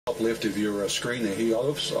Top left of your screen there. He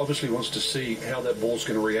obviously wants to see how that ball's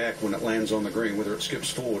going to react when it lands on the green, whether it skips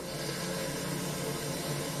forward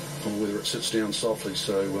or whether it sits down softly.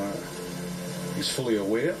 So he's fully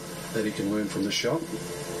aware that he can learn from this shot.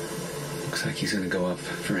 Looks like he's going to go up.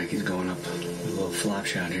 Frank, he's going up. A little flop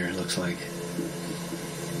shot here, it looks like.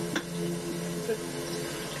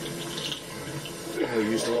 He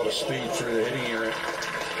used a lot of speed through the hitting area.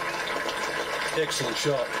 Excellent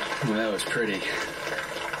shot. Well, that was pretty.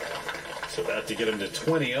 So that to get him to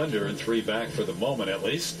 20 under and 3 back for the moment, at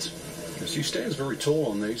least. Yes, he stands very tall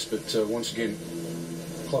on these, but once again,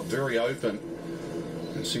 club very open.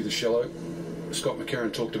 And see the shallow. Scott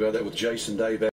McCarron talked about that with Jason Day back.